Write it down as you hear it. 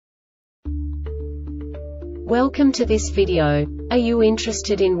Welcome to this video. Are you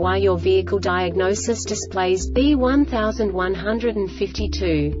interested in why your vehicle diagnosis displays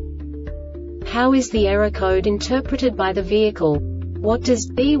B1152? How is the error code interpreted by the vehicle? What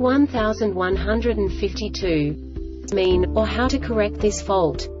does B1152 mean, or how to correct this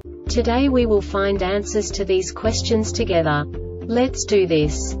fault? Today we will find answers to these questions together. Let's do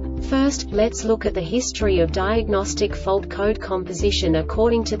this. First, let's look at the history of diagnostic fault code composition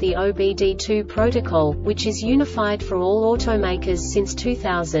according to the OBD2 protocol, which is unified for all automakers since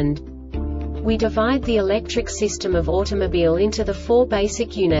 2000. We divide the electric system of automobile into the four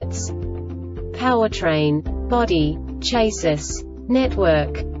basic units: powertrain, body, chassis,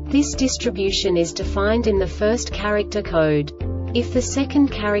 network. This distribution is defined in the first character code. If the second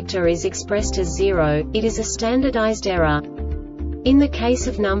character is expressed as 0, it is a standardized error. In the case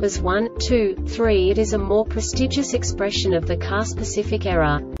of numbers 1, 2, 3, it is a more prestigious expression of the car-specific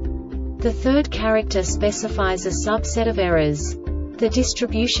error. The third character specifies a subset of errors. The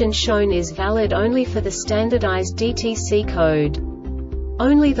distribution shown is valid only for the standardized DTC code.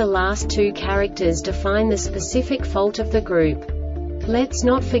 Only the last two characters define the specific fault of the group. Let's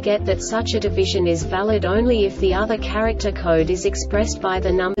not forget that such a division is valid only if the other character code is expressed by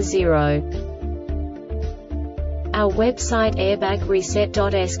the number 0. Our website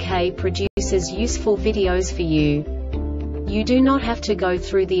airbagreset.sk produces useful videos for you. You do not have to go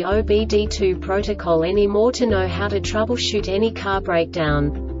through the OBD2 protocol anymore to know how to troubleshoot any car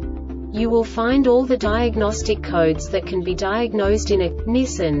breakdown. You will find all the diagnostic codes that can be diagnosed in a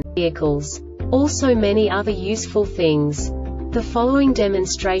Nissan vehicles. Also many other useful things. The following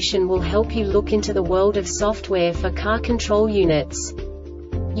demonstration will help you look into the world of software for car control units.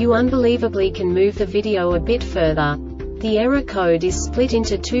 You unbelievably can move the video a bit further. The error code is split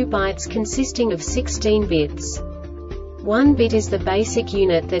into 2 bytes consisting of 16 bits. 1 bit is the basic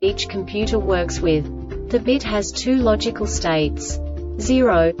unit that each computer works with. The bit has 2 logical states: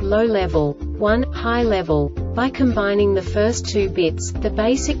 0, low level, 1, high level. By combining the first 2 bits, the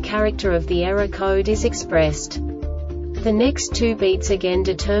basic character of the error code is expressed. The next 2 beats again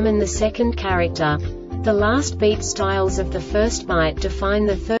determine the second character. The last beat styles of the first byte define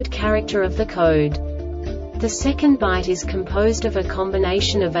the third character of the code. The second byte is composed of a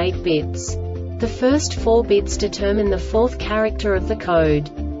combination of 8 bits. The first 4 bits determine the fourth character of the code.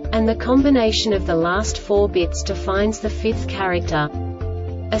 And the combination of the last 4 bits defines the fifth character.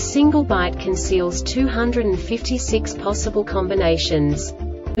 A single byte conceals 256 possible combinations.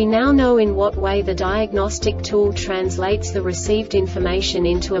 We now know in what way the diagnostic tool translates the received information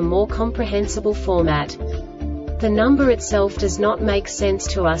into a more comprehensible format. The number itself does not make sense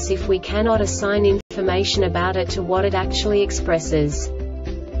to us if we cannot assign information about it to what it actually expresses.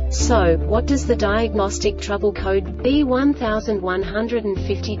 So, what does the diagnostic trouble code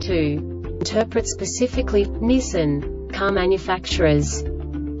B1152 interpret specifically for Nissan car manufacturers?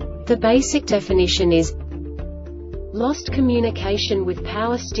 The basic definition is lost communication with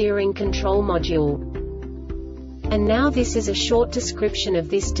power steering control module. And now this is a short description of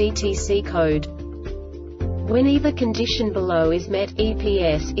this DTC code. When either condition below is met,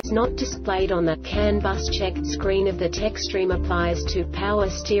 EPS is not displayed on the CAN bus check screen of the TechstreamApplies to power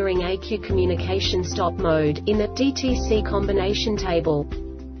steering ECU communication stop mode in the DTC combination table.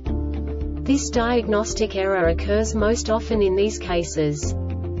 This diagnostic error occurs most often in these cases: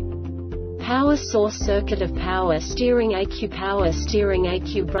 power source circuit of power steering ECU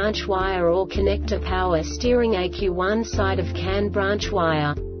branch wire or connector power steering ECU one side of CAN branch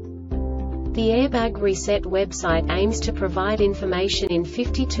wire. The Airbag Reset website aims to provide information in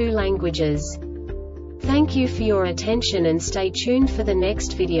 52 languages. Thank you for your attention and stay tuned for the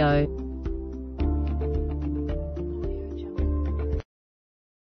next video.